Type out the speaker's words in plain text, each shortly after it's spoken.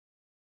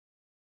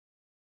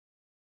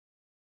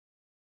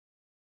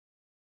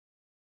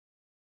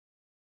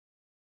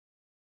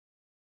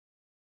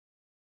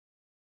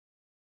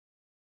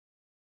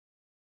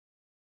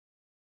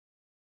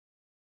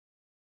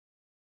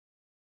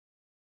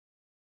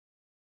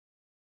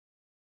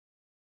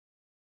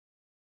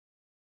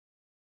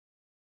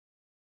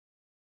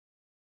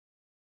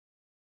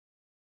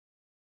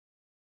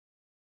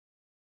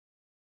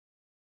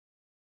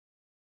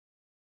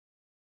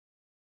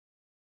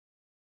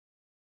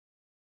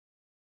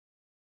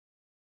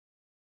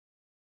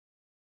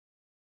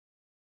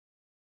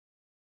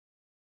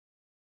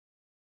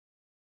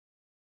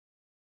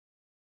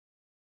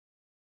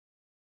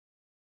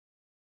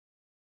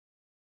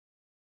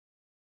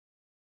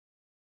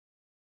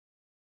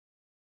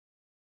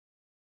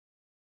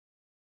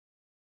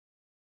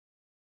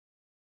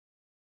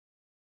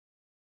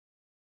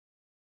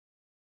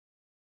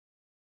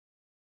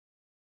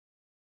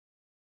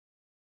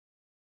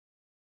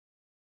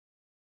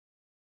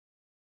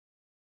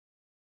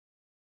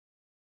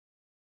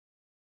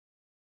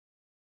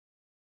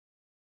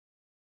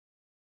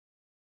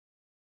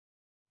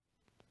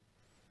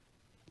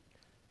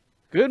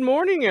Good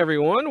morning,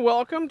 everyone.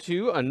 Welcome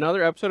to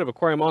another episode of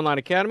Aquarium Online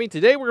Academy.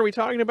 Today we're going to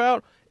be talking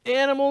about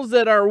animals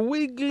that are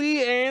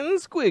wiggly and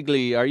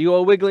squiggly. Are you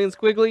all wiggly and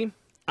squiggly?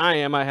 I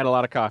am. I had a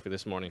lot of coffee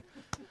this morning.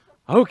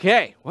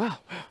 Okay, well,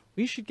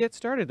 we should get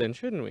started then,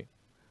 shouldn't we?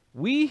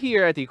 We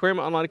here at the Aquarium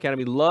Online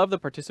Academy love the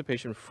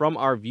participation from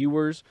our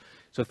viewers.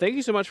 So thank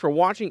you so much for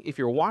watching. If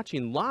you're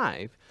watching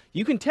live,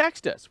 you can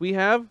text us. We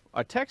have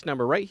a text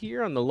number right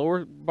here on the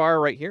lower bar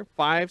right here,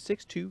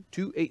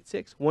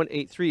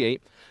 562-286-1838.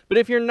 But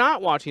if you're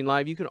not watching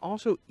live, you can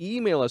also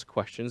email us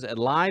questions at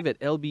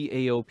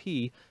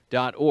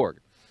live@lbaop.org.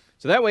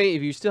 So that way,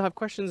 if you still have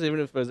questions, even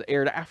if it was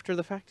aired after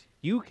the fact,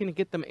 you can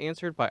get them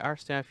answered by our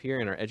staff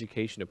here in our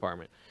education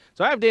department.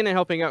 So I have Dana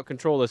helping out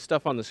control the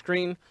stuff on the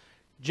screen.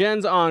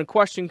 Jen's on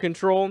question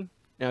control.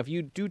 Now, if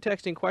you do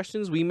texting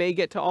questions, we may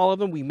get to all of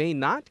them. We may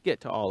not get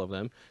to all of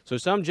them. So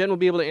some Jen will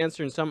be able to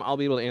answer and some I'll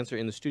be able to answer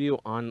in the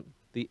studio on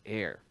the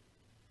air.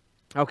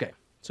 Okay,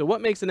 so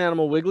what makes an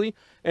animal wiggly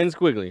and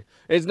squiggly?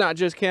 It's not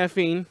just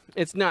caffeine.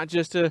 It's not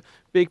just a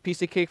big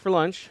piece of cake for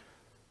lunch.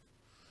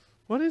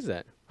 What is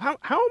that? How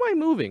am I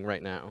moving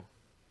right now?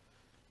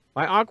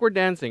 My awkward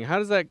dancing. How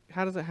does that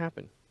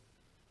happen?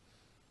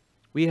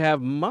 We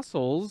have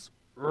muscles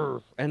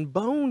and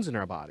bones in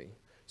our body.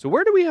 So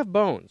where do we have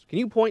bones? Can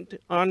you point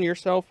on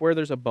yourself where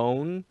there's a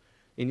bone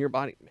in your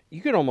body?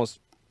 You could almost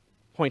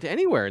point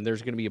anywhere, and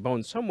there's going to be a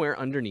bone somewhere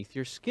underneath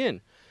your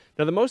skin.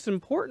 Now, the most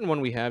important one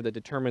we have that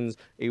determines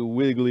a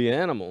wiggly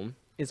animal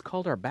is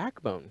called our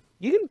backbone.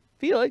 You can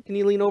feel it. Can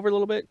you lean over a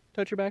little bit,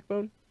 touch your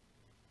backbone?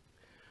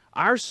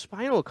 Our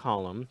spinal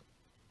column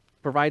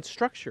provides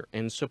structure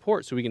and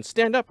support so we can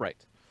stand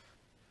upright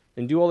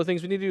and do all the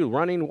things we need to do,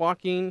 running,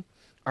 walking.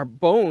 Our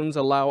bones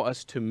allow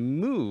us to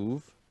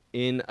move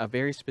in a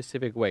very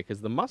specific way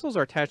because the muscles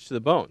are attached to the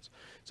bones.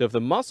 So if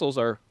the muscles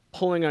are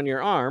pulling on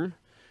your arm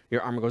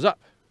goes up.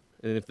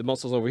 And if the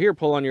muscles over here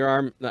pull on your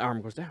arm, the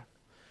arm goes down.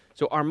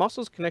 So our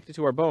muscles connected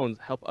to our bones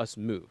help us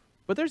move.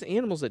 But there's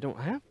animals that don't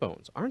have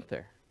bones, aren't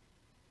there?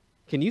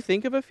 Can you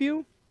think of a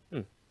few?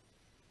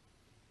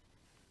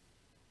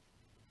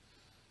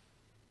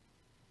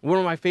 One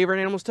of my favorite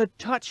animals to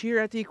touch here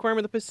at the Aquarium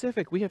of the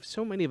Pacific. We have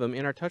so many of them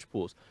in our touch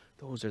pools.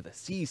 Those are the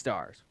sea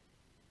stars.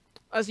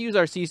 Let's use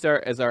our sea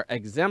star as our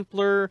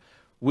exemplar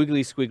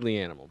wiggly squiggly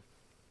animal.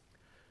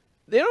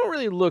 They don't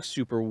really look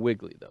super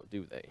wiggly, though,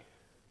 do they?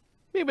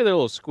 Maybe they're a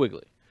little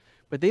squiggly.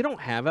 But they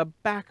don't have a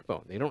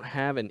backbone. They don't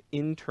have an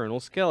internal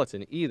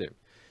skeleton either.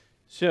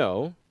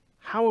 So,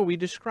 how are we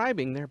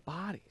describing their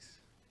bodies?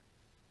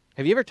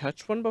 Have you ever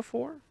touched one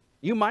before?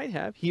 You might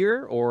have,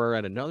 here or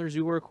at another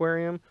zoo or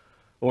aquarium.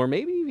 Or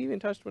maybe you've even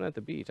touched one at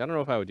the beach. I don't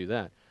know if I would do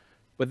that.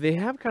 But they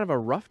have kind of a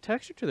rough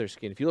texture to their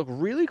skin. If you look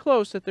really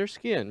close at their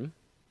skin,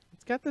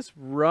 it's got this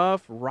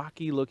rough,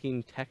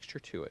 rocky-looking texture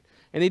to it.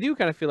 And they do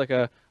kind of feel like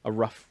a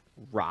rough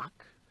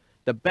rock.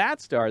 The bat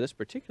star, this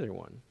particular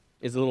one,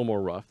 is a little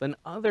more rough than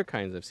other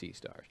kinds of sea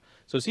stars.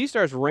 So sea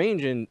stars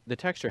range in the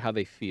texture, how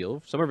they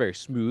feel. Some are very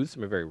smooth,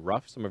 some are very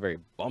rough, some are very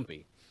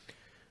bumpy.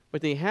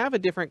 But they have a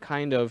different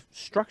kind of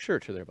structure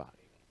to their body.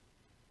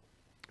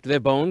 Do they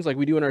have bones like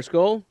we do in our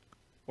skull?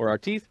 Or our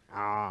teeth?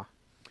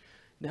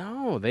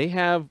 No, they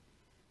have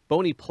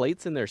bony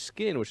plates in their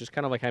skin, which is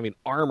kind of like having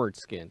armored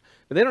skin.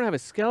 But they don't have a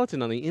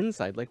skeleton on the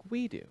inside like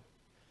we do.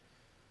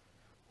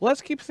 Well,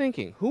 let's keep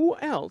thinking. Who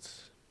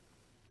else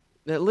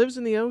that lives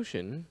in the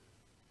ocean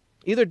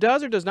either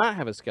does or does not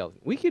have a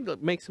skeleton? We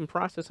could make some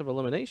process of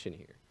elimination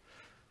here.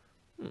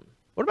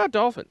 What about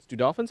dolphins? Do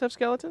dolphins have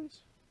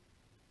skeletons?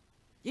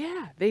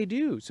 Yeah, they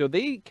do. So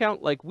they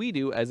count like we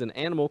do as an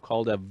animal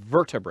called a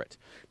vertebrate,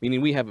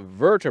 meaning we have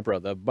vertebra,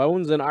 the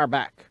bones in our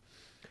back.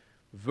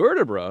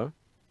 Vertebra,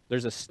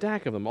 there's a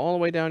stack of them all the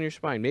way down your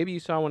spine. Maybe you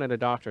saw one at a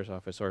doctor's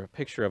office or a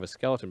picture of a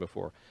skeleton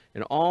before.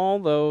 And all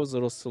those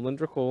little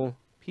cylindrical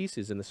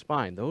pieces in the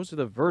spine, those are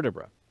the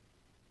vertebra.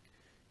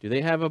 Do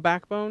they have a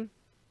backbone?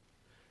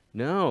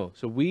 No.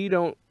 So we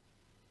don't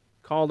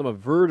call them a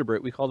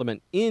vertebrate. We call them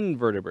an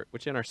invertebrate,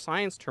 which in our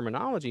science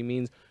terminology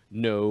means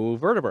no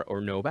vertebra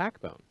or no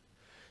backbone.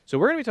 So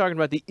we're going to be talking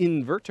about the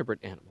invertebrate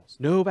animals.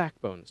 No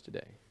backbones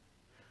today.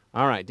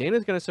 All right,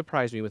 Dana's going to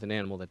surprise me with an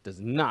animal that does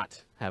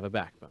not have a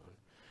backbone.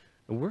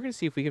 And we're going to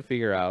see if we can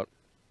figure out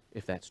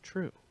if that's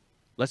true.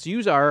 Let's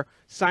use our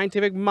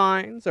scientific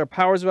minds, our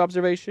powers of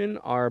observation,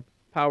 our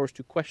powers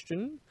to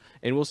question,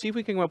 and we'll see if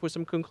we can come up with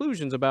some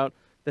conclusions about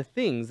the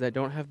things that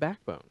don't have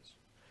backbones.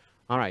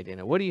 All right,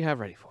 Dana, what do you have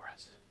ready for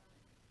us?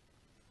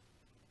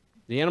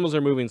 The animals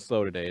are moving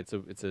slow today.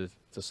 It's a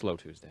slow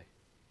Tuesday.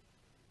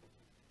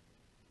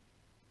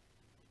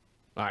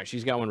 All right,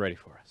 she's got one ready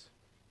for us.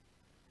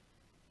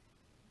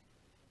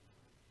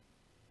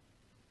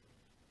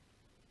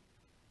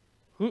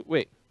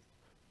 Wait.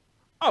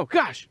 Oh,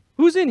 gosh.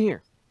 Who's in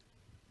here?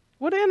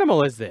 What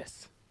animal is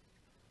this?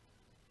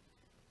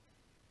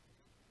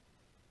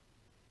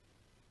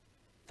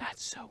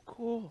 That's so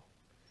cool.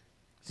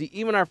 See,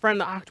 even our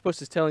friend the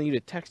octopus is telling you to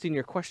text in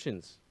your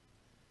questions.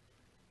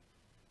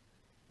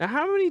 Now,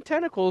 how many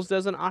tentacles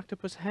does an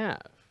octopus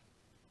have?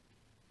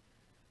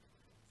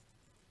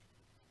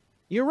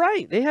 You're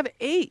right. They have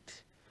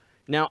 8.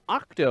 Now,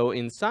 octo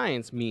in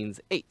science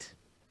means 8.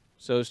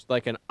 So it's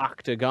like an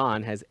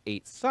octagon has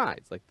 8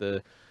 sides, like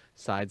the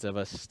sides of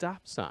a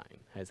stop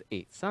sign has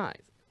 8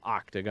 sides.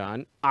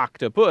 Octagon,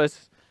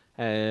 octopus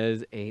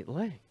has 8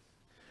 legs.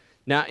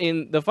 Now,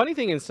 the funny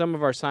thing in some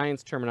of our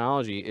science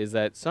terminology is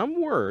that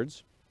some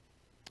words,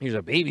 here's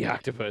a baby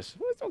octopus.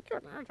 Oh, so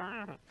cute.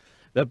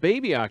 The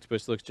baby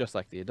octopus looks just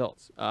like the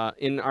adults.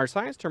 In our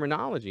science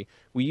terminology,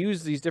 we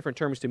use these different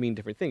terms to mean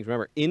different things.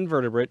 Remember,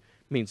 invertebrate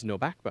means no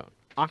backbone.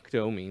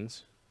 Octo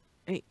means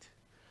 8.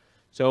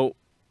 So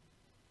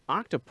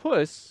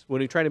octopus, when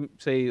we try to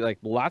say like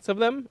lots of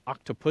them,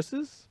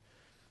 octopuses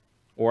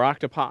or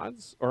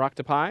octopods or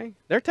octopi,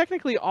 they're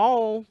technically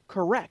all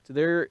correct.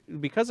 They're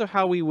because of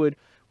how we would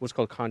what's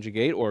called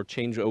conjugate or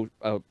change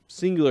a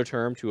singular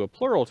term to a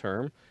plural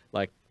term,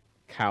 like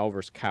cow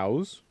versus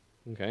cows.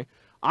 Okay.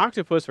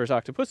 Octopus versus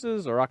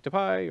octopuses or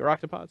octopi or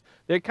octopods,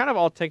 they kind of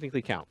all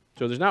technically count.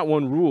 So there's not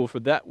one rule for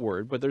that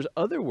word, but there's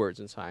other words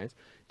in science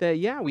that,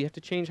 yeah, we have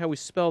to change how we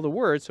spell the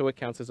word so it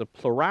counts as a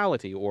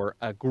plurality or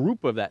a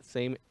group of that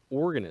same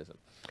organism.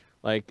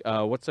 Like,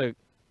 what's the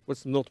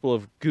multiple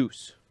of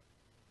goose?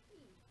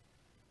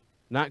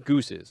 Not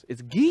gooses.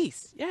 It's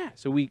geese. Yeah.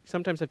 So we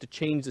sometimes have to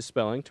change the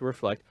spelling to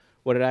reflect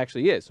what it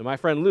actually is. So my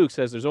friend Luke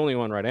says there's only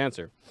one right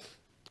answer.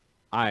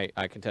 I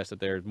contest that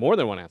there's more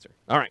than one answer.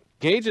 All right.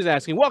 Gage is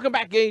asking, welcome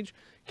back, Gage.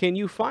 Can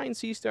you find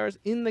sea stars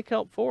in the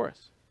kelp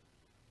forest?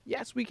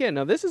 Yes, we can.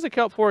 Now, this is a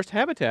kelp forest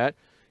habitat.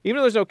 Even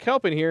though there's no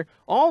kelp in here,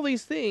 all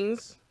these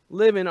things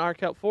live in our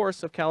kelp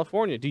forests of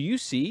California. Do you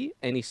see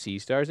any sea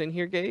stars in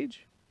here,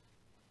 Gage?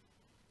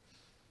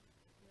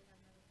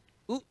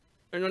 Ooh,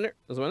 there's one there.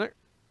 There's one there.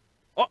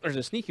 Oh, there's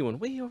a sneaky one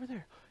way over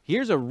there.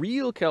 Here's a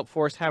real kelp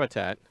forest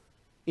habitat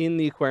in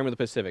the Aquarium of the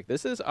Pacific.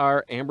 This is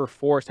our amber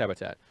forest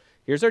habitat.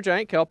 Here's our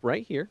giant kelp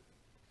right here.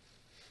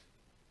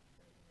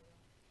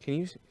 Can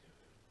you see?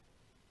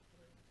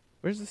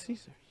 Where's the sea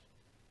stars?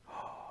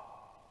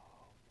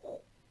 Oh,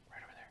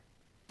 right over there.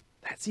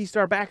 That sea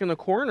star back in the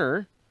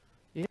corner.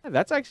 Yeah,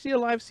 that's actually a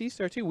live sea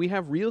star too. We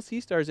have real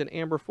sea stars in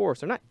amber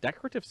forest. They're not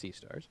decorative sea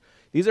stars.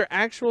 These are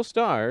actual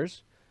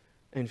stars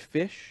and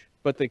fish,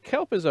 but the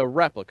kelp is a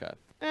replica.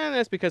 And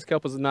that's because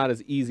kelp is not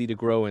as easy to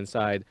grow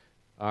inside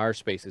our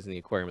spaces in the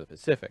Aquarium of the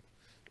Pacific.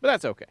 But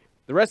that's okay.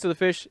 The rest of the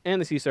fish and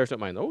the sea stars don't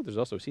mind. Oh, there's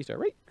also a sea star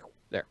right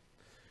there.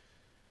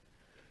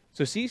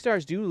 So sea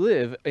stars do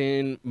live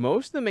in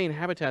most of the main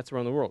habitats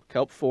around the world.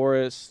 Kelp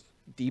forests,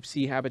 deep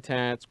sea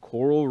habitats,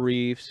 coral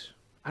reefs.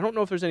 I don't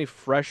know if there's any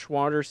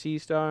freshwater sea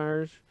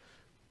stars.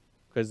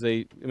 Because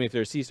if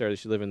they're a sea star, they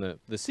should live in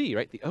the sea,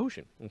 right? The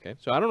ocean. Okay.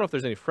 So I don't know if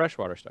there's any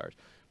freshwater stars.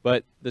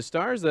 But the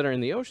stars that are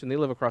in the ocean, they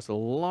live across a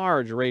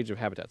large range of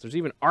habitats. There's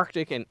even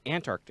Arctic and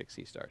Antarctic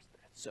sea stars.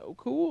 That's so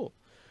cool.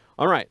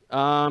 All right.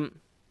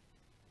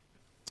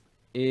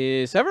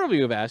 Several of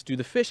you have asked, do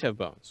the fish have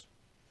bones?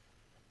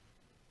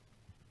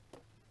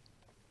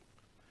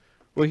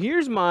 Well,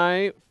 here's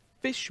my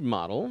fish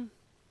model.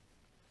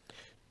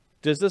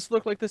 Does this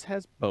look like this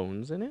has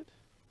bones in it?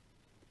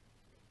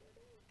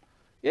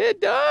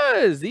 It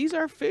does. These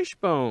are fish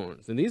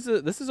bones. And this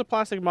is a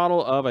plastic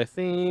model of, I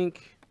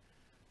think,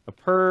 a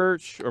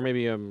perch, or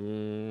maybe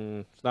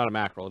it's not a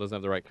mackerel. It doesn't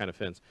have the right kind of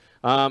fins.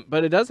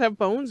 But it does have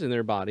bones in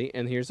their body,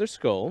 and here's their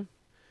skull.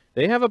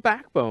 They have a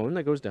backbone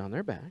that goes down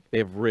their back. They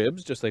have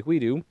ribs, just like we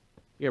do.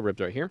 You have ribs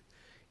right here.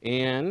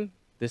 And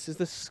this is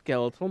the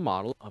skeletal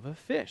model of a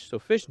fish. So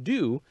fish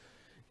do.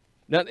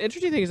 Now, the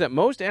interesting thing is that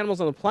most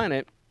animals on the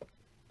planet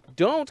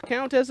don't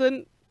count as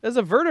a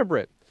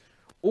vertebrate.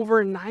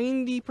 Over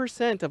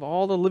 90% of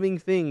all the living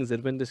things that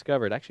have been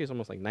discovered, actually it's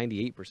almost like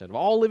 98% of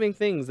all living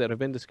things that have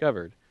been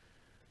discovered,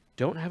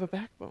 don't have a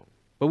backbone.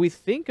 But we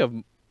think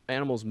of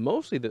animals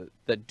mostly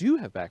that do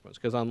have backbones,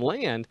 because on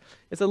land,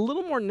 it's a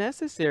little more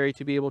necessary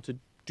to be able to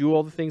do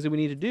all the things that we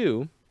need to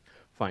do.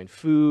 Find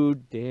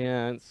food,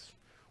 dance,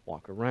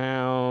 walk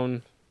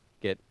around,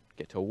 get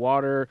to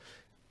water.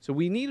 So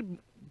we need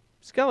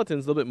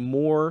skeletons a little bit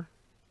more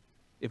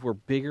if we're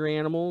bigger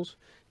animals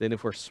than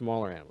if we're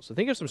smaller animals. So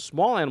think of some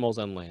small animals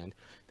on land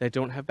that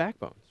don't have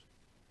backbones.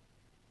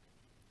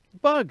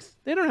 Bugs,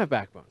 they don't have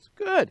backbones.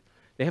 Good.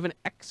 They have an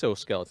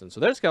exoskeleton.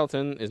 So their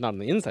skeleton is not on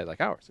the inside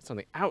like ours. It's on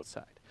the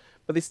outside.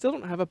 But they still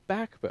don't have a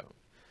backbone.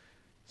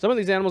 Some of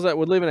these animals that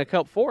would live in a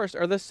kelp forest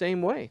are the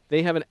same way.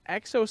 They have an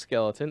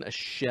exoskeleton, a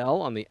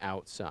shell on the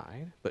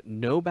outside, but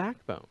no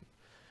backbone.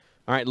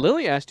 All right,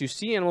 Lily asked, do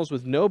sea animals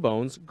with no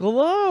bones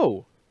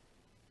glow?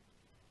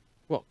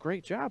 Well,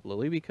 great job,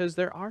 Lily, because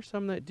there are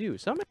some that do.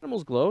 Some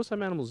animals glow,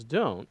 some animals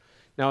don't.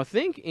 Now, I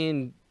think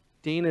in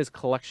Dana's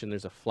collection,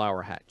 there's a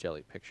flower hat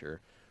jelly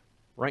picture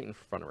right in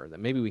front of her. That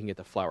maybe we can get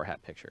the flower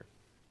hat picture.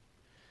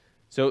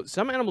 So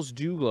some animals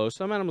do glow,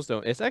 some animals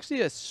don't. It's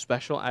actually a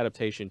special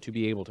adaptation to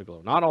be able to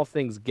glow. Not all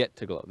things get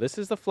to glow. This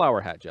is the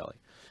flower hat jelly.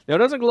 Now, it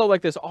doesn't glow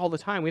like this all the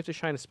time. We have to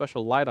shine a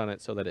special light on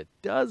it so that it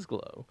does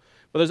glow.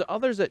 But there's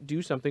others that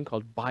do something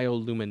called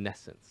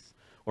bioluminescence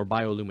or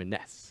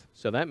bioluminesce.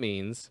 So that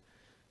means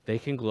they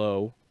can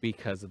glow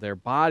because of their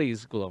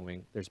body's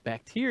glowing. There's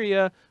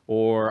bacteria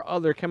or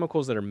other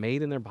chemicals that are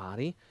made in their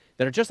body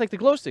that are just like the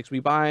glow sticks we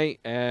buy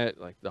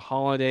at like the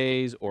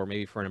holidays or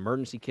maybe for an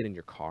emergency kit in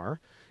your car.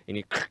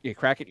 And you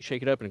crack it, you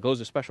shake it up, and it glows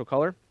a special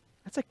color.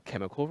 That's a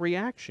chemical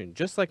reaction,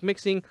 just like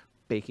mixing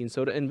baking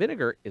soda and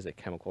vinegar is a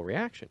chemical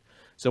reaction.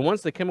 So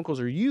once the chemicals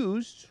are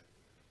used,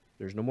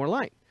 there's no more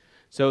light.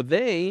 So if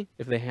they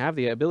have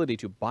the ability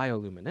to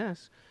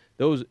bioluminesce,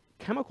 those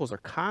chemicals are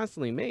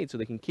constantly made so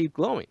they can keep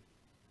glowing,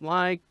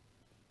 like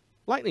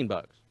lightning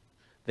bugs.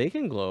 They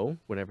can glow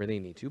whenever they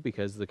need to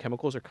because the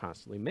chemicals are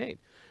constantly made.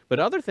 But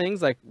other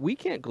things, like we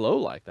can't glow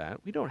like that.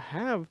 We don't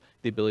have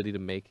the ability to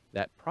make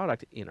that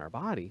product in our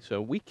body,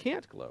 so we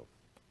can't glow.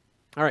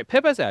 All right,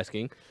 Pippa's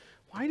asking,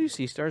 why do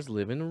sea stars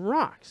live in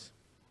rocks?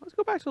 Let's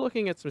go back to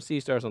looking at some sea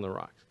stars on the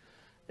rocks.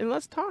 And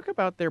let's talk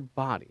about their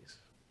bodies.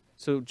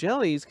 So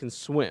jellies can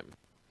swim.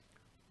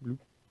 Bloop,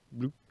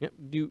 bloop. Yep.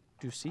 Do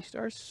sea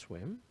stars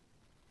swim?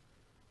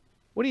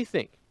 What do you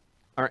think?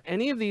 Are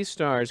any of these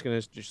stars going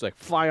to just like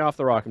fly off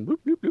the rock and bloop,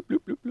 bloop, bloop, bloop,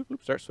 bloop, bloop,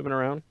 bloop, start swimming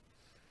around?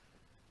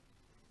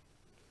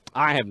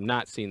 I have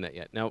not seen that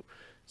yet. Now,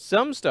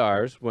 some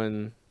stars,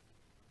 when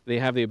they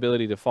have the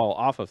ability to fall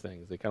off of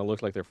things, they kind of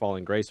look like they're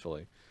falling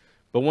gracefully.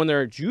 But when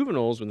they're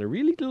juveniles, when they're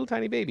really little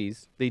tiny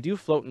babies, they do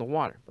float in the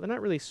water. But they're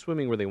not really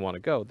swimming where they want to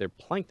go. They're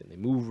plankton. They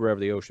move wherever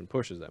the ocean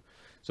pushes them.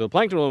 So the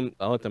plankton will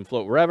let them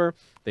float wherever.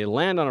 They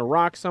land on a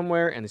rock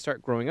somewhere, and they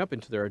start growing up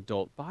into their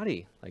adult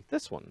body, like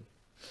this one.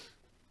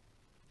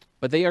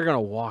 But they are going to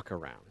walk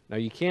around. Now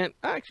you can't,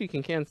 actually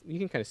you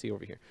can kind of see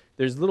over here.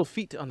 There's little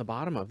feet on the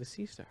bottom of the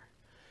sea star.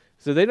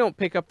 So they don't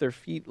pick up their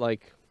feet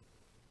like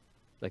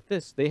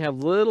this. They have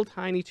little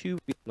tiny tube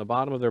feet on the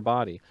bottom of their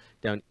body,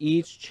 down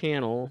each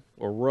channel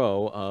or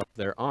row of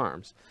their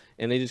arms.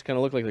 And they just kind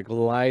of look like they're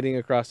gliding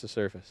across the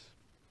surface.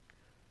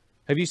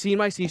 Have you seen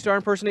my sea star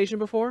impersonation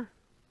before?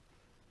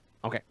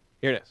 Okay,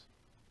 here it is.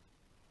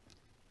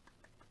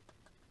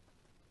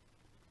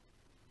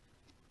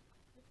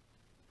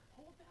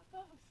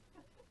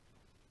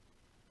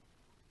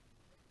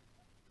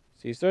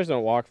 Sea stars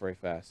don't walk very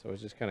fast, so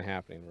it's just kind of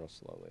happening real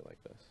slowly like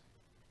this.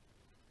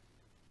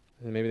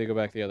 And then maybe they go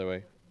back the other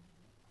way.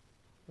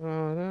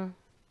 Oh, no.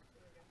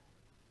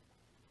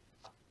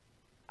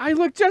 I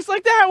look just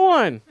like that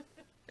one!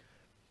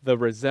 The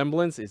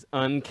resemblance is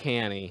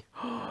uncanny.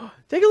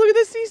 Take a look at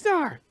this sea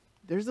star!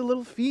 There's the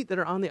little feet that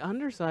are on the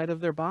underside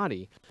of their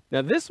body.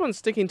 Now this one's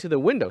sticking to the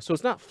window, so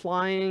it's not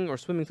flying or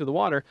swimming through the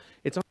water.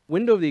 It's on the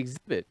window of the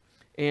exhibit.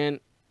 And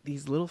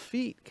these little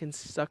feet can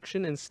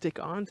suction and stick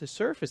onto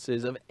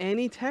surfaces of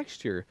any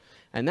texture.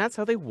 And that's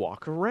how they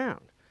walk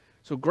around.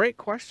 So great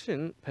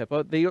question,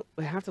 Pippa. They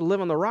have to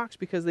live on the rocks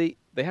because they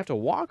have to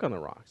walk on the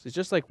rocks. It's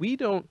just like we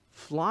don't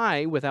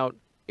fly without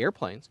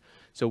airplanes.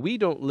 So we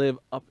don't live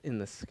up in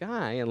the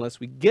sky unless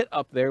we get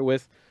up there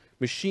with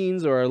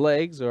machines or our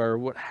legs or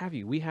what have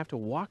you. We have to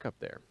walk up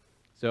there.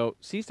 So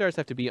sea stars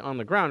have to be on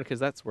the ground because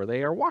that's where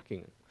they are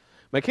walking.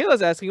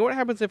 Michaela's asking, what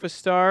happens if a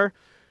star...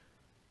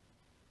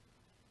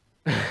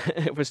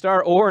 if a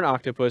star or an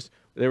octopus,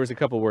 there was a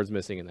couple words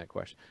missing in that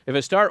question. If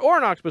a star or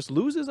an octopus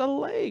loses a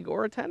leg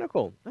or a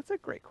tentacle, that's a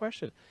great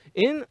question.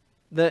 In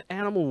the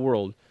animal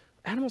world,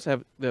 animals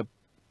have the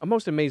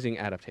most amazing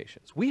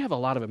adaptations. We have a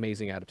lot of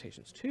amazing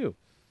adaptations too.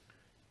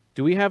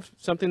 Do we have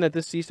something that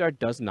this sea star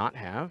does not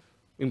have?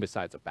 I mean,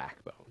 besides a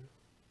backbone.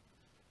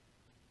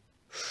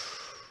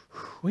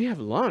 We have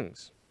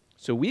lungs.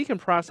 So we can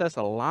process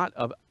a lot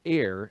of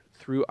air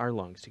through our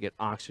lungs to get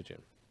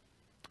oxygen.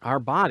 Our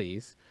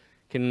bodies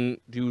can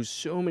do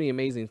so many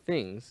amazing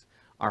things.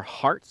 Our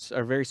hearts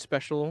are very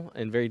special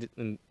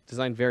and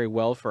designed very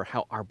well for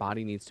how our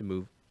body needs to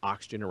move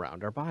oxygen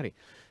around our body.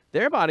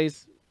 Their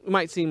bodies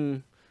might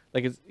seem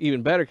like it's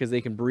even better because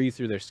they can breathe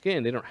through their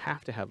skin. They don't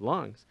have to have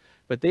lungs,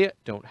 but they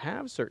don't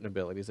have certain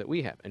abilities that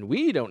we have, and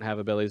we don't have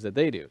abilities that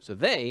they do. So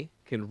they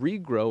can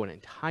regrow an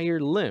entire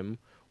limb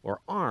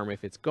or arm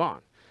if it's gone.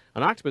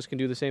 An octopus can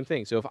do the same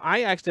thing. So if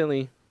I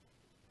accidentally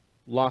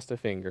lost a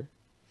finger,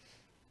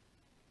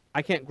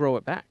 I can't grow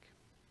it back.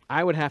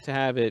 I would have to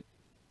have it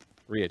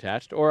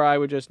reattached, or I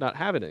would just not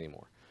have it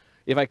anymore.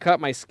 If I cut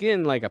my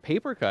skin like a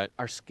paper cut,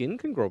 our skin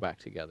can grow back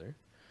together.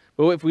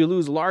 But if we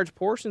lose large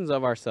portions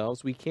of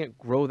ourselves, we can't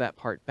grow that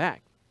part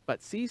back.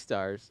 But sea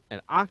stars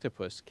and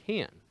octopus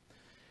can.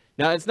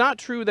 Now, it's not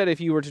true that if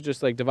you were to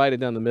just like divide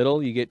it down the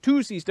middle, you get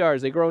 2 sea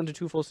stars, they grow into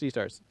 2 full sea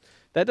stars.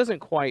 That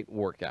doesn't quite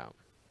work out.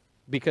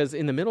 Because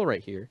in the middle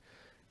right here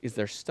is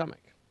their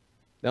stomach.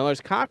 Now,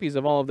 there's copies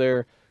of all of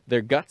their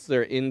guts,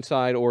 their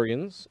inside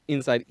organs,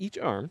 inside each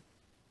arm.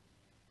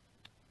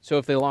 So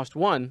if they lost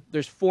one,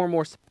 there's 4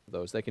 more of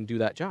those that can do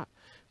that job.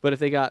 But if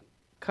they got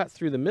cut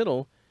through the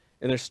middle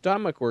and their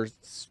stomach were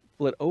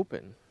split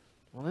open,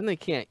 well, then they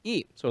can't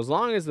eat. So as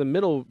long as the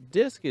middle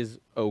disc is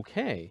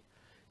okay,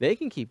 they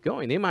can keep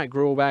going. They might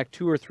grow back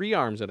 2 or 3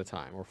 arms at a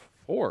time, or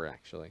 4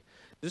 actually.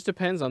 It just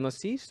depends on the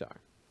sea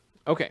star.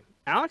 Okay,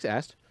 Alex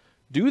asked,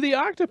 do the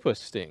octopus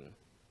sting?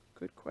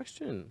 Good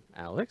question,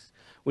 Alex.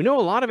 We know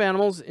a lot of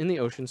animals in the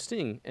ocean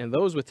sting, and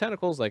those with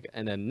tentacles like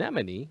an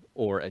anemone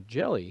or a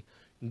jelly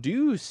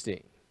do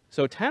sting.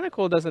 So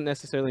tentacle doesn't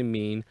necessarily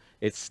mean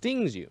it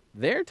stings you.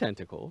 Their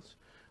tentacles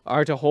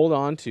are to hold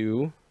on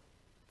to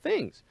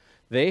things.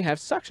 They have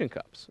suction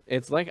cups.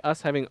 It's like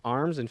us having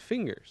arms and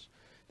fingers.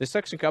 The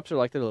suction cups are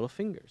like their little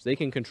fingers. They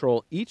can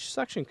control each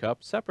suction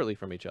cup separately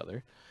from each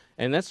other,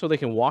 and that's so they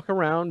can walk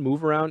around,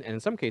 move around, and in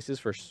some cases,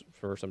 for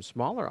some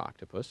smaller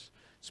octopus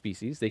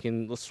species, they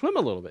can swim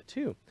a little bit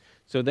too.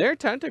 So their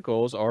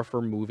tentacles are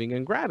for moving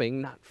and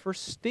grabbing, not for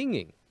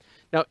stinging.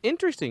 Now,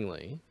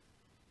 interestingly,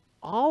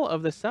 all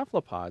of the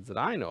cephalopods that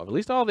I know of, at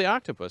least all the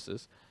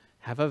octopuses,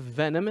 have a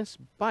venomous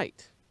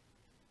bite.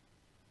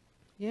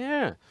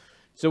 Yeah.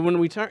 So when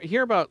we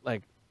hear about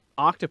like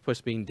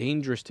octopus being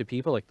dangerous to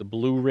people, like the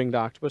blue-ringed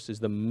octopus is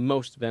the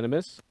most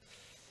venomous.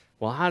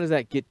 Well, how does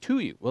that get to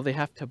you? Well, they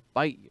have to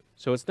bite you.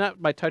 So it's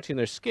not by touching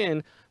their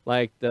skin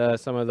like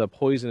some of the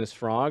poisonous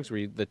frogs where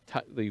you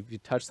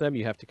touch them,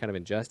 you have to kind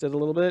of ingest it a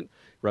little bit,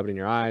 rub it in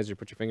your eyes or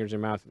put your fingers in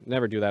your mouth.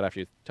 Never do that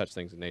after you touch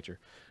things in nature.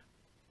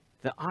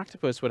 The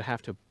octopus would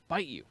have to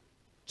bite you,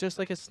 just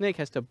like a snake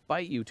has to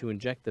bite you to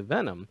inject the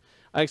venom,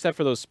 except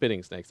for those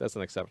spitting snakes. That's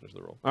an exception to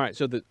the rule. All right,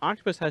 so the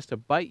octopus has to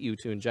bite you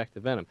to inject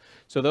the venom.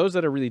 So those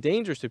that are really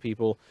dangerous to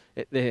people,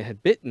 they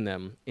had bitten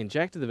them,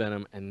 injected the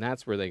venom, and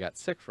that's where they got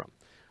sick from.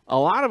 A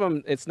lot of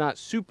them, it's not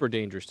super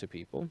dangerous to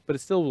people, but it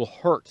still will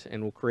hurt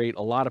and will create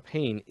a lot of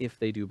pain if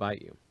they do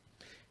bite you.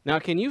 Now,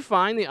 can you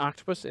find the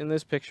octopus in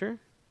this picture?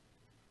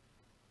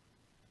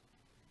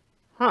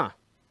 Huh.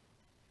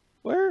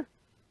 Where?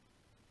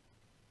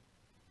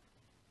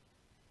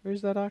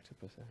 Where's that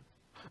octopus at?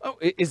 Oh,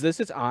 is this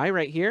its eye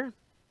right here?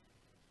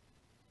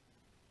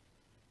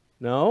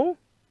 No?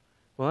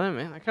 Well,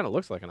 man, that kind of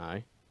looks like an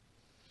eye.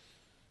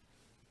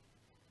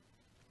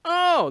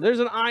 Oh, there's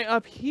an eye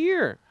up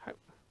here.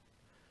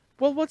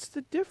 Well, what's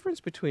the difference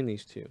between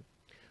these two?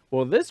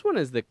 Well, this one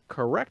is the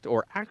correct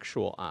or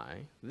actual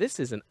eye. This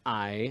is an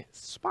eye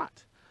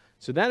spot.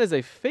 So that is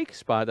a fake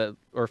spot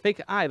or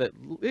fake eye that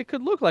it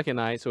could look like an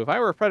eye. So if I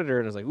were a predator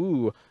and I was like,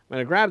 ooh, I'm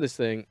going to grab this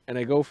thing and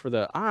I go for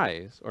the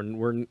eyes or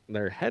where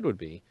their head would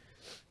be,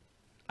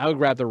 I would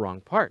grab the wrong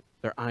part.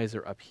 Their eyes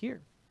are up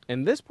here.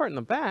 And this part in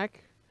the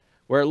back,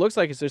 where it looks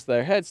like it's just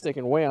their head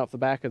sticking way out the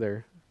back of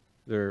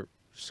their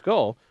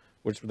skull,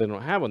 which they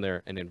don't have when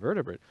they're an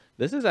invertebrate,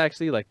 this is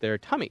actually like their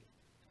tummy.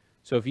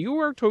 So if you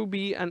wanted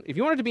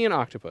to be an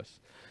octopus,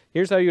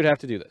 here's how you'd have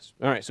to do this.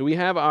 All right, so we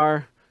have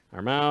our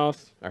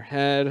mouth, our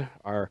head,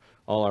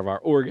 all of our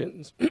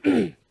organs.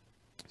 Excuse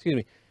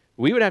me.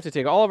 We would have to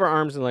take all of our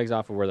arms and legs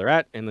off of where they're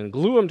at and then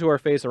glue them to our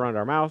face around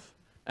our mouth,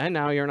 and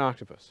now you're an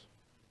octopus.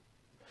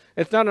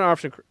 It's not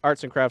an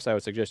arts and crafts I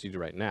would suggest you do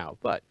right now,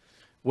 but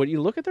when you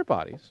look at their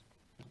bodies,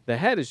 the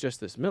head is just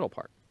this middle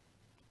part.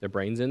 Their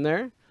brain's in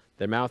there.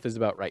 Their mouth is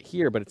about right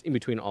here, but it's in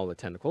between all the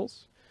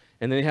tentacles.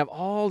 And then they have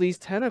all these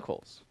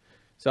tentacles.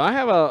 So I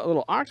have a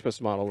little octopus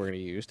model we're going to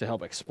use to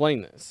help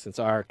explain this, since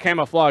our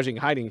camouflaging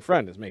hiding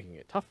friend is making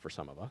it tough for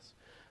some of us.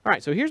 All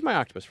right, so here's my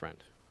octopus friend.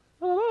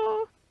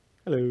 Ah,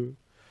 hello.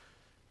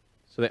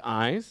 So the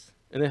eyes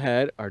and the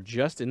head are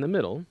just in the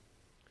middle.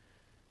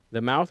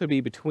 The mouth would be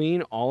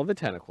between all of the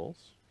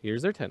tentacles.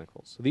 Here's their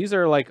tentacles. So these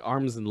are like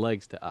arms and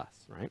legs to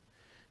us, right?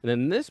 And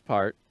then this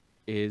part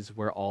is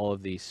where all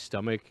of the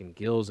stomach and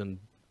gills and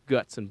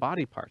guts and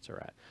body parts are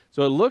at.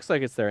 So it looks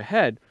like it's their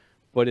head,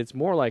 but it's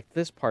more like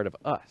this part of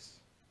us.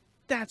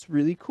 That's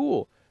really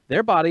cool.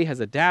 Their body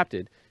has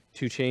adapted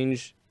to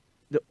change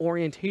the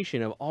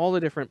orientation of all the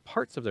different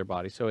parts of their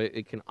body so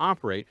it can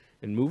operate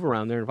and move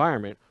around their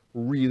environment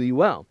really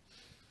well.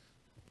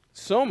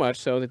 So much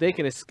so that they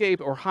can escape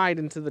or hide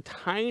into the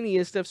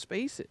tiniest of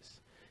spaces.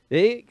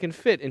 They can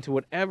fit into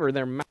whatever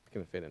their mouth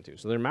can fit into.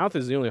 So their mouth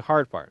is the only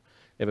hard part.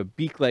 They have a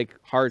beak-like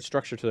hard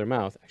structure to their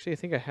mouth. Actually, I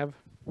think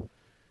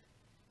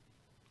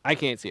I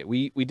can't see it.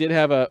 We did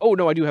have oh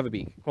no, I do have a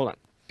beak. Hold on.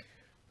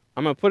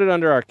 I'm going to put it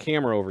under our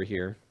camera over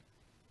here.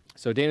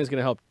 So Dana's going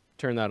to help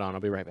turn that on. I'll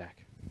be right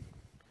back.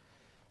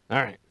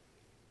 All right.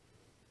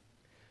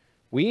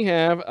 We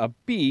have a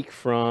beak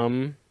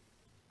from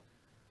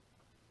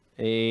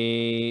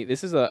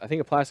this is I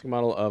think a plastic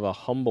model of a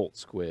Humboldt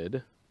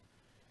squid.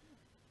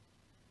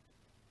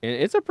 And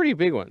it's a pretty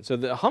big one. So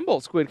the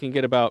Humboldt squid can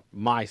get about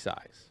my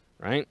size,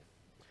 right?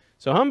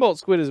 So Humboldt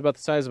squid is about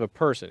the size of a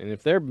person. And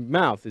if their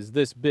mouth is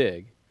this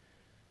big,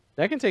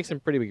 that can take some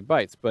pretty big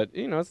bites, but,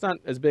 you know, it's not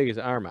as big as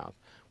our mouth.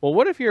 Well,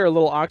 what if you're a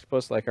little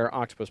octopus like our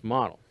octopus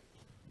model?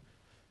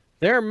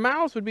 Their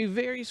mouth would be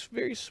very,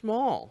 very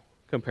small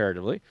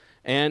comparatively,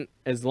 and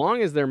as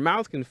long as their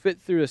mouth can fit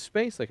through a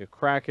space like a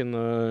crack in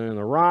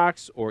the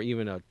rocks or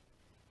even a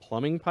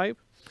plumbing pipe,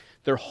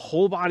 their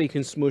whole body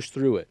can smush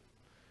through it.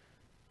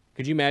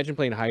 Could you imagine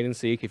playing hide and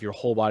seek if your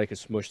whole body could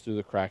smush through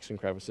the cracks and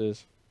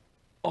crevices?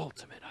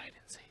 Ultimate hide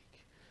and seek.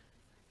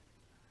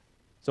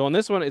 So on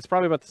this one, it's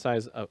probably about the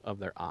size of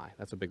their eye.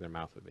 That's how big their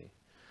mouth would be.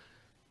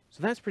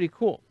 So that's pretty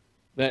cool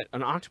that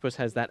an octopus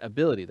has that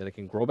ability, that it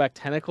can grow back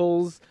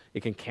tentacles,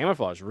 it can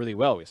camouflage really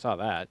well, we saw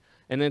that,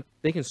 and then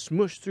they can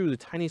smush through the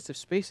tiniest of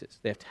spaces.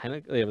 They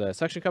have the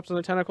suction cups on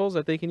their tentacles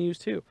that they can use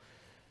too.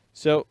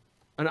 So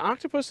an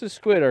octopus and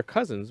squid are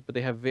cousins, but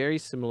they have very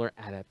similar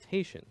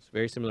adaptations,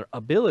 very similar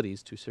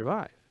abilities to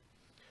survive.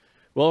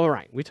 Well, all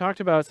right. We talked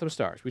about some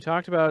stars. We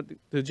talked about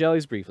the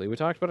jellies briefly. We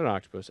talked about an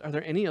octopus. Are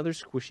there any other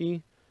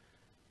squishy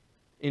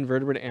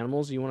invertebrate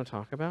animals you want to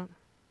talk about?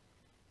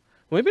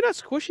 Well, maybe not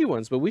squishy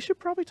ones, but we should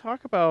probably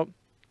talk about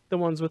the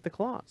ones with the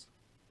claws.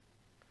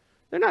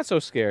 They're not so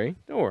scary.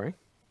 Don't worry.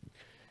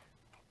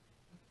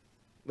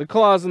 The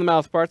claws and the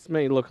mouth parts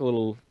may look a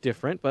little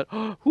different, but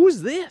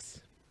who's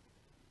this?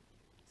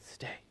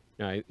 Stay.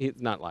 No,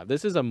 it's not live.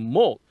 This is a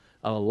molt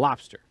of a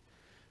lobster.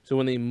 So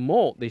when they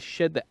molt, they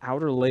shed the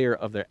outer layer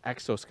of their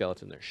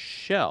exoskeleton, their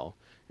shell,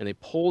 and they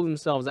pull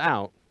themselves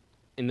out,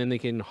 and then they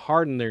can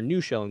harden their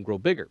new shell and grow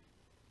bigger.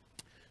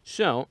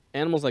 So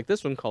animals like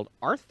this one called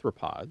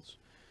arthropods,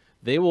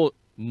 they will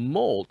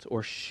molt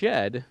or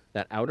shed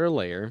that outer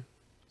layer,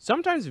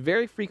 sometimes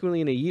very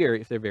frequently in a year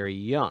if they're very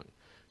young.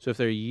 So if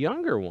they're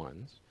younger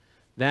ones,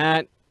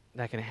 that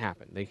can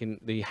happen.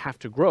 They have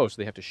to grow, so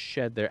they have to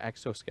shed their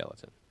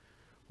exoskeleton.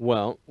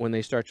 Well, when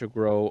they start to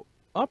grow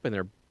up and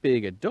they're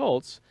big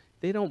adults,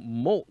 they don't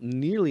molt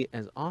nearly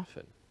as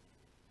often.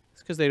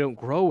 It's because they don't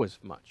grow as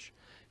much.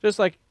 Just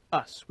like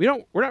us.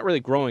 We're not really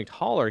growing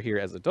taller here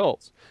as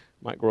adults.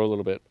 Might grow a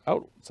little bit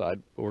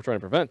outside, but we're trying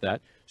to prevent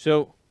that.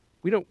 So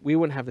we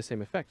wouldn't have the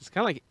same effect. It's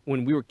kind of like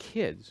when we were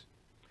kids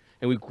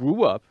and we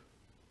grew up,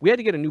 we had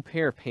to get a new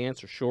pair of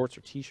pants or shorts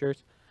or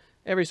t-shirts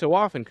every so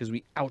often because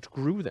we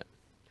outgrew them.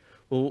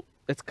 Well,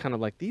 it's kind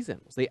of like these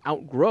animals. They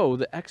outgrow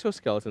the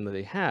exoskeleton that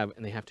they have,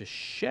 and they have to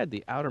shed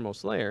the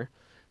outermost layer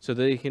so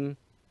that they can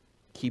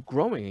keep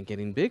growing and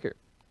getting bigger.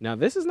 Now,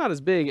 this is not as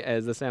big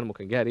as this animal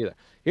can get either.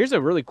 Here's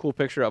a really cool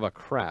picture of a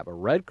crab, a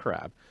red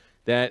crab,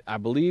 that I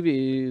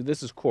believe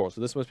this is coral,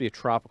 so this must be a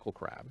tropical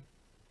crab.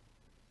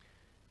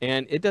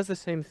 And it does the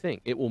same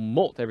thing. It will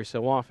molt every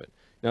so often.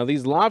 Now,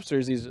 these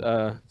lobsters, these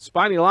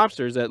spiny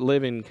lobsters that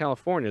live in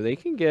California, they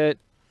can get,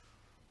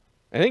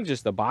 I think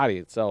just the body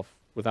itself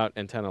without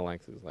antenna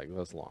length is like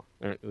this long.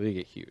 They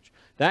get huge.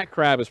 That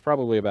crab is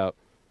probably about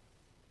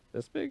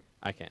this big.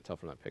 I can't tell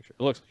from that picture.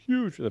 It looks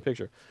huge from the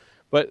picture.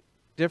 But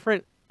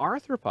different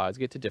arthropods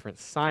get to different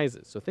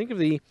sizes. So think of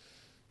the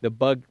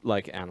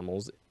bug-like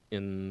animals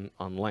on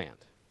land.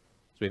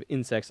 So we have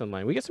insects on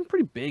land. We get some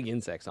pretty big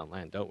insects on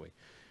land, don't we?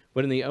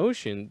 But in the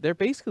ocean, they're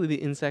basically the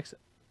insects,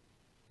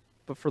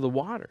 but for the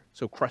water.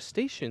 So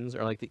crustaceans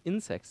are like the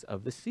insects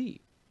of the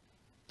sea.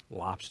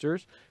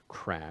 Lobsters,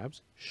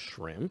 crabs,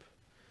 shrimp.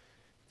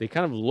 They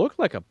kind of look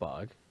like a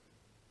bug.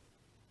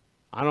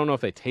 I don't know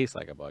if they taste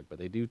like a bug, but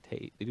they do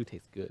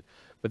taste good.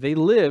 But they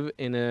live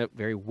in a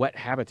very wet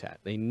habitat.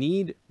 They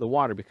need the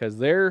water because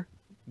their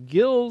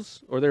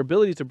gills, or their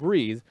ability to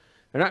breathe,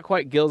 they're not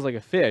quite gills like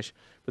a fish,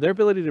 but their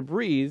ability to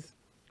breathe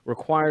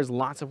requires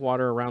lots of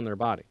water around their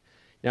body.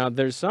 Now,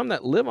 there's some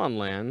that live on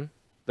land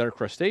that are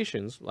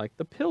crustaceans, like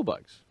the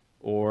pillbugs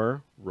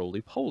or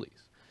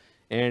roly-polies.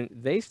 And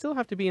they still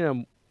have to be in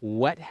a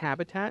wet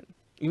habitat,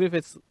 even if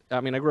it's,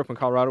 I mean, I grew up in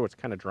Colorado where it's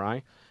kind of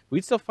dry.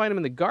 We'd still find them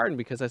in the garden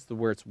because that's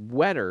where it's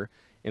wetter.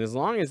 And as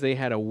long as they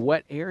had a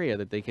wet area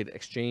that they could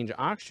exchange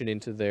oxygen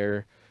into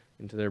their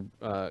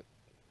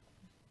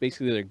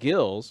basically their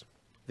gills,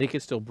 they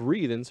could still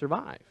breathe and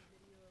survive.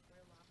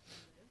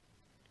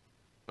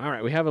 All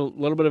right, we have a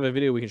little bit of a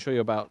video we can show you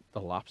about the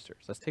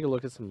lobsters. Let's take a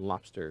look at some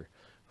lobster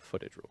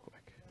footage real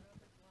quick.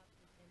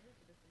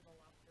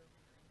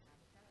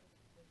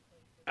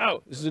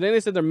 Oh, so then they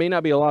said there may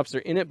not be a lobster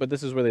in it, but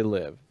this is where they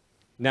live.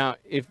 Now,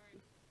 if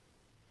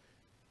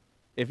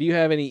you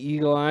have any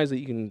eagle eyes that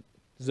you can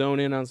zone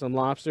in on some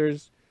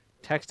lobsters,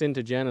 text in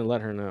to Jen and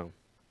let her know.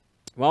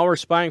 While we're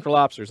spying for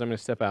lobsters, I'm going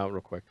to step out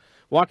real quick.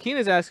 Joaquin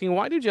is asking,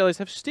 why do jellies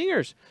have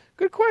stingers?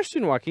 Good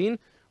question, Joaquin.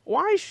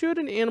 Why should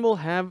an animal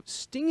have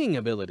stinging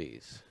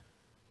abilities?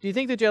 Do you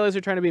think the jellies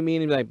are trying to be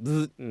mean and be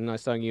like, I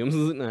stung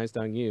you, I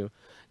stung you?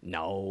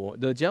 No,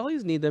 the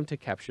jellies need them to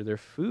capture their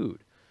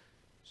food.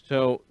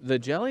 So the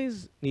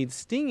jellies need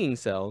stinging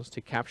cells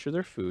to capture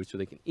their food so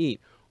they can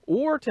eat,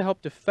 or to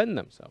help defend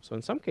themselves. So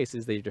in some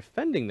cases, they're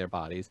defending their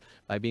bodies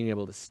by being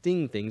able to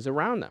sting things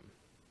around them.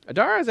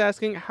 Adara is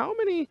asking, how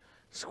many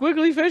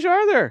squiggly fish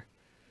are there?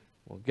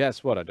 Well,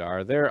 guess what,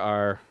 Adara? There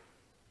are,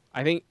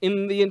 I think,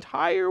 in the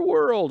entire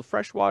world,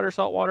 freshwater,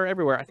 saltwater,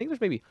 everywhere, I think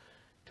there's maybe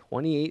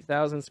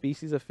 28,000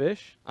 species of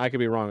fish. I could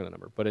be wrong on the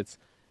number, but it's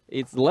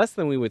less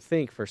than we would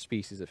think for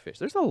species of fish.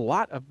 There's a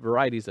lot of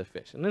varieties of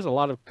fish, and there's a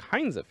lot of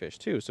kinds of fish,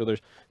 too. So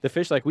there's the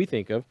fish like we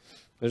think of.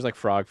 There's like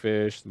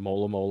frogfish,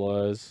 mola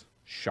molas.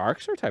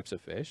 Sharks are types of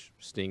fish.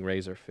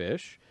 Stingrays are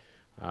fish.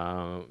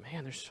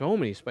 Man, there's so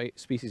many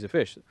species of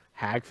fish.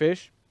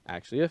 Hagfish,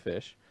 actually a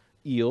fish.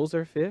 Eels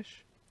are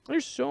fish.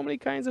 There's so many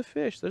kinds of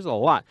fish. There's a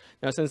lot.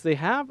 Now, since they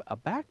have a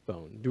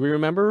backbone, do we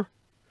remember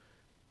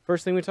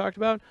first thing we talked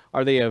about?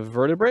 Are they a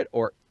vertebrate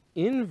or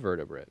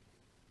invertebrate?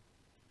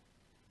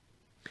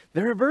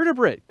 They're a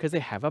vertebrate because they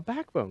have a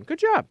backbone. Good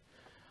job.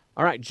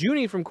 All right,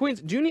 Junie from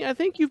Queens. Junie, I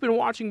think you've been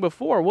watching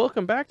before.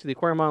 Welcome back to the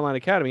Aquarium Online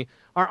Academy.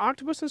 Are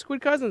octopus and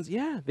squid cousins?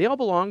 Yeah, they all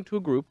belong to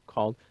a group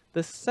called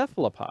the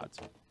cephalopods.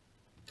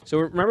 So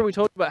remember we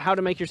told you about how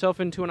to make yourself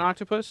into an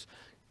octopus?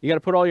 You got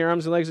to put all your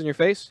arms and legs in your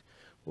face?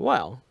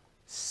 Well,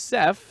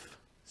 Ceph,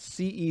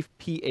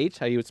 C-E-P-H,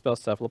 how you would spell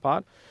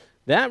cephalopod,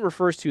 That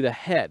refers to the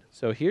head.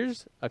 So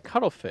here's a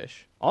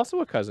cuttlefish,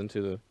 also a cousin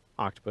to the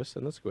octopus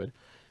and the squid.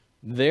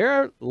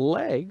 Their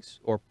legs,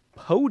 or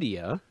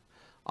podia,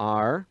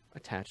 are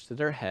attached to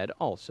their head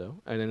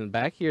also. And then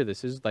back here,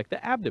 this is like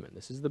the abdomen.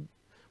 This is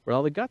where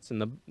all the guts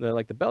and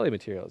like the belly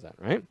material is at,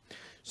 right?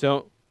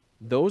 So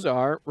those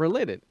are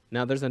related.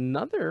 Now there's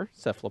another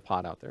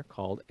cephalopod out there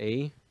called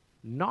a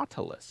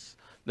nautilus.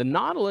 The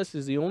nautilus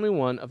is the only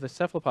one of the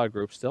cephalopod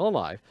group still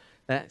alive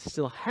that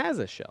still has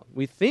a shell.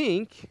 We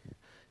think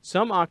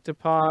some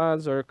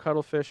octopods or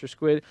cuttlefish or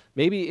squid,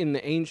 maybe in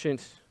the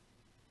ancient,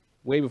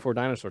 way before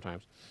dinosaur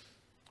times,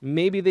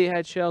 maybe they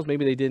had shells,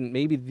 maybe they didn't.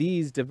 Maybe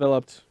these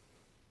developed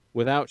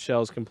without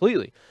shells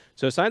completely.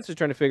 So science is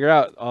trying to figure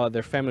out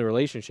their family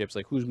relationships,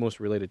 like who's most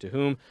related to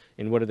whom,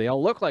 and what did they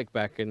all look like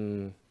back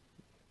in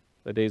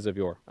the days of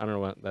yore. I don't know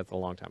what, that's a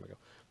long time ago.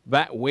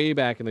 Way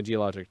back in the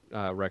geologic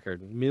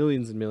record,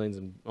 millions and millions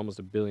and almost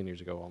a billion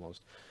years ago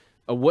almost.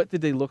 What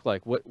did they look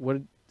like? What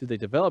did they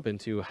develop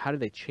into? How did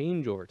they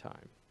change over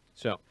time?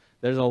 So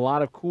there's a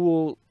lot of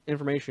cool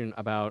information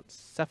about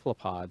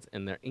cephalopods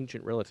and their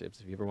ancient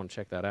relatives, if you ever want to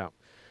check that out.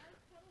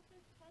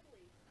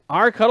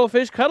 Are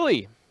cuttlefish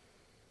cuddly?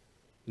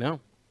 No,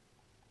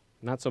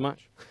 not so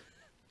much.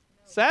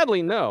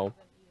 Sadly, no.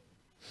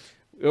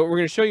 We're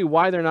going to show you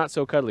why they're not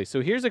so cuddly.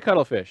 So here's a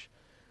cuttlefish.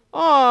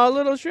 Oh,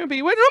 little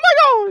shrimpy. Wait,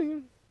 oh my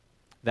God.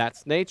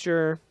 That's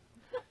nature.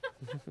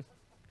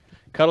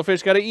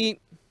 Cuttlefish got to eat.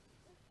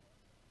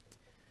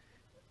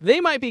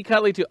 They might be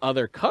cuddly to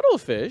other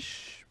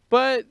cuttlefish,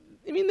 but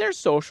I mean, they're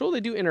social.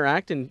 They do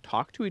interact and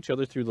talk to each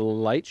other through the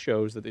light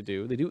shows that they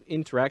do. They do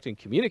interact and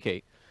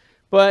communicate.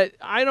 But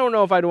I don't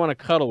know if I'd want to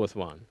cuddle with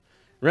one.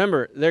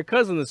 Remember, their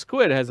cousin the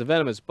squid has a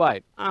venomous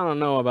bite. I don't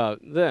know about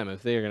them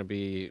if they're going to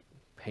be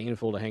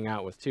painful to hang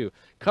out with too.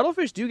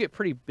 Cuttlefish do get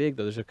pretty big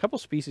though. There's a couple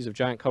species of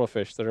giant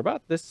cuttlefish that are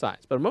about this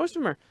size, but most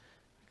of them are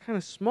kind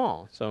of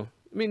small. So,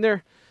 I mean,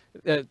 they're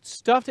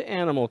stuffed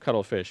animal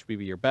cuttlefish would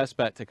be your best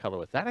bet to cuddle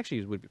with. That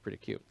actually would be pretty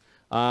cute.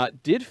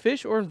 Did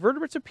fish or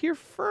invertebrates appear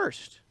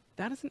first?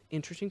 That is an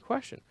interesting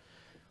question.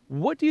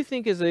 What do you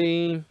think is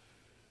a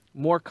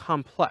more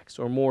complex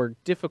or more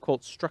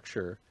difficult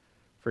structure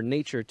for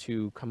nature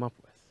to come up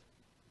with?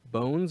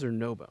 Bones or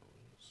no bones?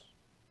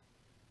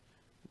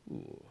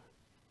 Ooh.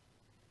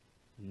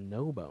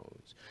 No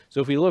bones. So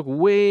if we look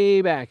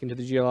way back into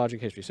the geologic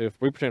history, so if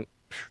we pretend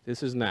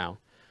this is now,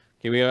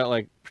 okay, we got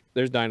like,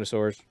 there's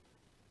dinosaurs,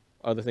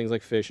 other things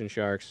like fish and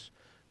sharks,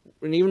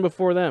 and even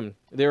before them,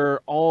 there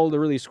are all the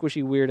really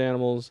squishy, weird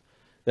animals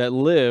that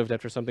lived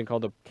after something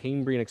called the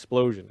Cambrian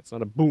explosion. It's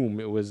not a boom.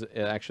 It was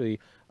actually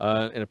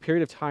in a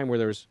period of time where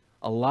there was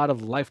a lot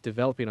of life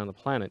developing on the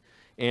planet.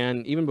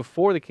 And even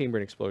before the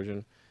Cambrian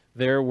explosion,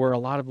 there were a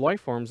lot of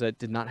life forms that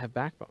did not have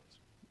backbones.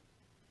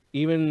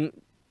 Even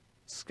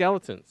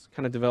skeletons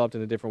kind of developed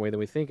in a different way than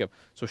we think of.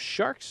 So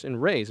sharks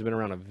and rays have been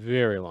around a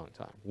very long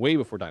time, way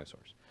before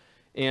dinosaurs.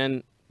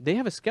 And they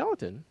have a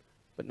skeleton,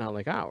 but not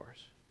like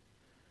ours.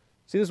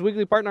 See this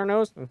wiggly part in our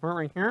nose? This part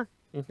right here?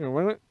 You can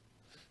wiggle it?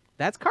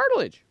 That's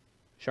cartilage.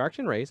 Sharks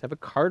and rays have a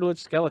cartilage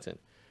skeleton,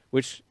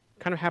 which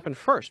kind of happened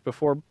first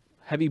before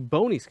heavy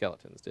bony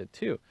skeletons did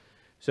too.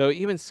 So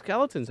even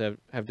skeletons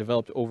have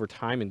developed over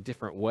time in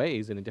different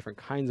ways and in different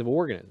kinds of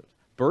organisms.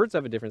 Birds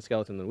have a different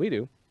skeleton than we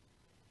do.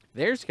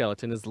 Their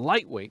skeleton is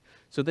lightweight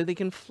so that they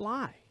can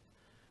fly.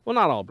 Well,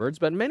 not all birds,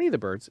 but many of the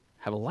birds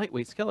have a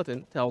lightweight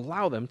skeleton to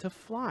allow them to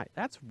fly.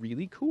 That's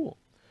really cool.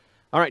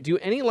 All right, do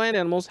any land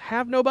animals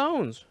have no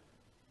bones?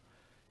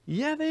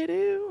 Yeah, they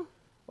do.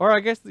 Or I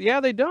guess, yeah,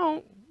 they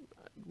don't.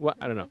 Well,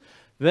 I don't know.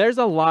 There's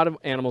a lot of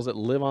animals that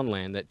live on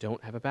land that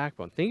don't have a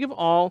backbone. Think of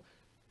all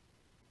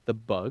the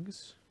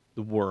bugs,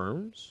 the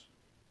worms,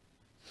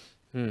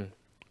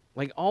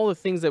 like all the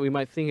things that we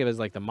might think of as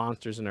like the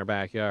monsters in our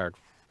backyard.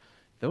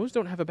 Those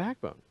don't have a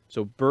backbone.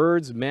 So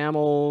birds,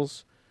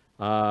 mammals,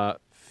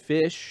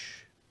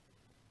 fish,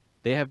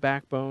 they have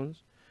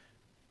backbones.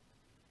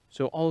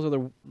 So all those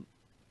other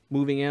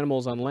moving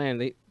animals on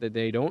land,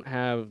 they don't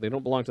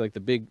belong to like the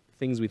big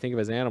things we think of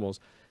as animals.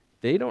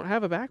 They don't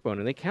have a backbone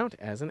and they count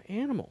as an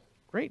animal.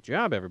 Great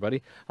job,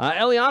 everybody.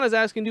 Eliana's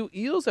asking, do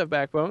eels have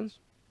backbones?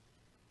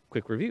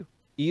 Quick review.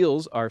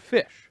 Eels are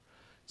fish.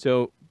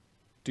 So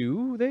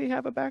do they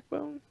have a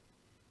backbone?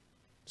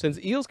 Since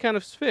eels count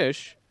as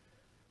fish,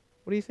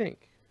 what do you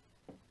think?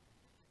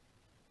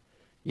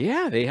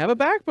 Yeah, they have a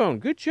backbone.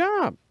 Good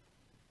job.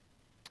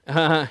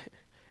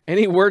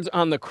 Any words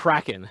on the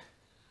Kraken?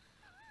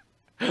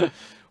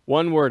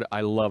 One word,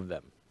 I love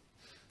them.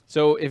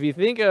 So if you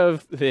think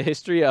of the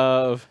history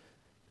of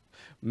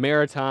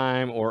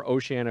maritime or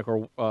oceanic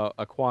or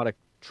aquatic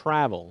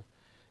travel,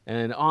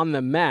 and on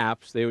the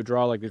maps, they would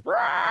draw like these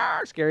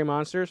scary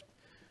monsters.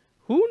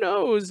 Who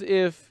knows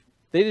if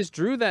they just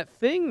drew that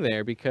thing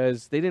there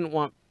because they didn't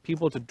want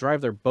people to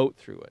drive their boat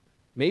through it.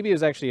 Maybe it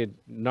was actually a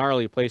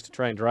gnarly place to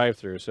try and drive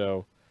through,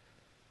 so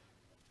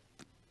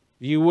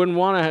you wouldn't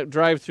want to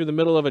drive through the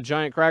middle of a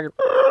giant kraken,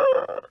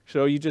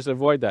 so you just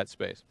avoid that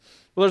space.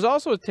 Well, there's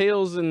also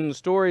tales and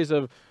stories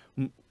of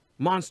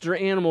monster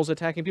animals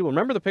attacking people.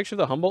 Remember the picture of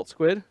the Humboldt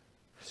squid?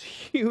 It's a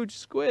huge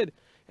squid,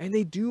 and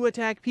they do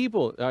attack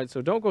people.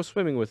 So don't go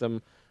swimming with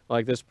them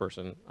like this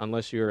person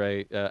unless you're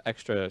a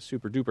extra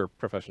super duper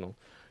professional,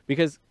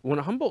 because when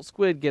a Humboldt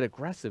squid get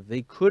aggressive,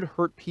 they could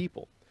hurt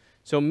people.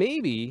 So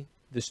maybe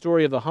the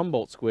story of the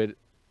Humboldt squid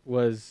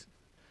was,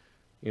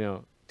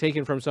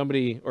 taken from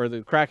somebody, or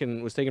the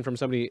Kraken was taken from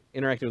somebody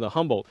interacting with a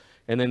Humboldt,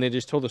 and then they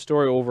just told the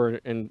story over,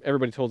 and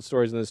everybody told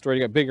stories, and the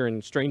story got bigger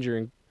and stranger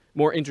and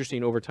more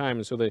interesting over time,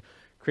 and so they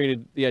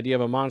created the idea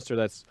of a monster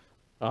that's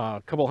a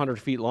couple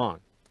 100 feet long.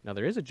 Now,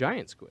 there is a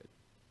giant squid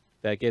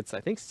that gets, I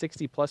think,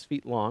 60+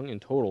 feet long in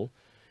total,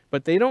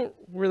 but they don't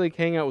really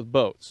hang out with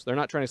boats. They're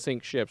not trying to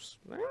sink ships.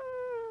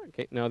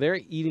 Okay, now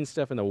they're eating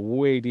stuff in the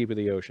way deep of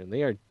the ocean.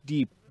 They are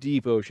deep,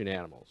 deep ocean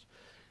animals.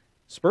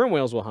 Sperm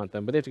whales will hunt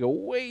them, but they have to go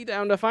way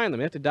down to find them.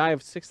 They have to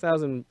dive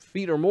 6,000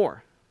 feet or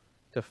more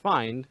to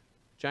find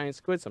giant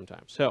squid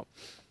sometimes. So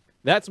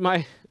that's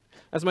my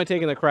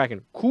take on the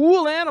Kraken.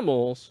 Cool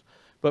animals,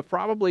 but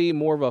probably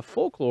more of a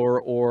folklore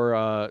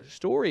or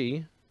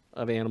story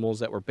of animals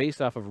that were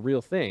based off of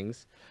real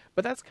things.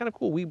 But that's kind of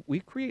cool. We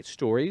create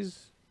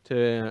stories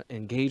to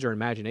engage our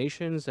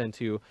imaginations and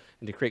to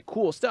create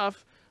cool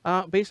stuff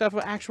based off of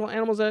actual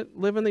animals that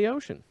live in the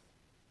ocean.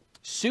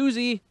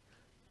 Susie,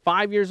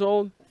 5 years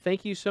old,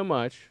 thank you so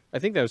much. I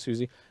think that was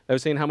Susie. That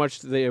was saying how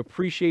much they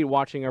appreciate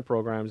watching our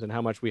programs and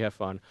how much we have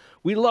fun.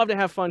 We love to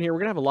have fun here. We're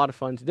going to have a lot of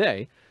fun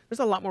today. There's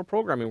a lot more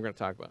programming we're going to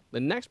talk about. The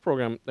next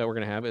program that we're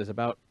going to have is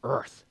about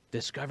Earth.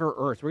 Discover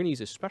Earth. We're going to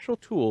use a special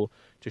tool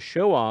to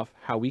show off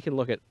how we can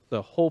look at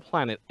the whole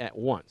planet at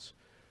once.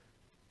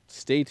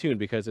 Stay tuned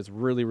because it's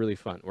really, really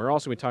fun. We're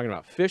also going to be talking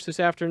about fish this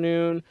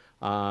afternoon,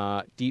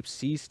 deep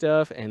sea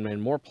stuff, and then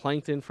more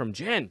plankton from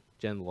Jen.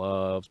 Jen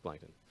loves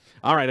plankton.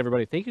 All right,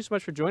 everybody, thank you so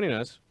much for joining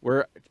us.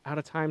 We're out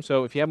of time,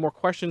 so if you have more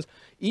questions,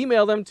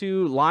 email them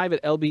to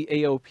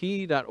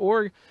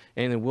live@lbaop.org,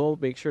 and then we'll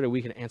make sure that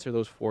we can answer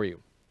those for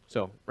you.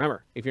 So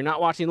remember, if you're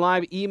not watching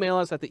live, email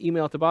us at the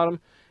email at the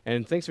bottom.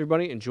 And thanks,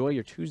 everybody. Enjoy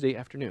your Tuesday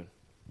afternoon.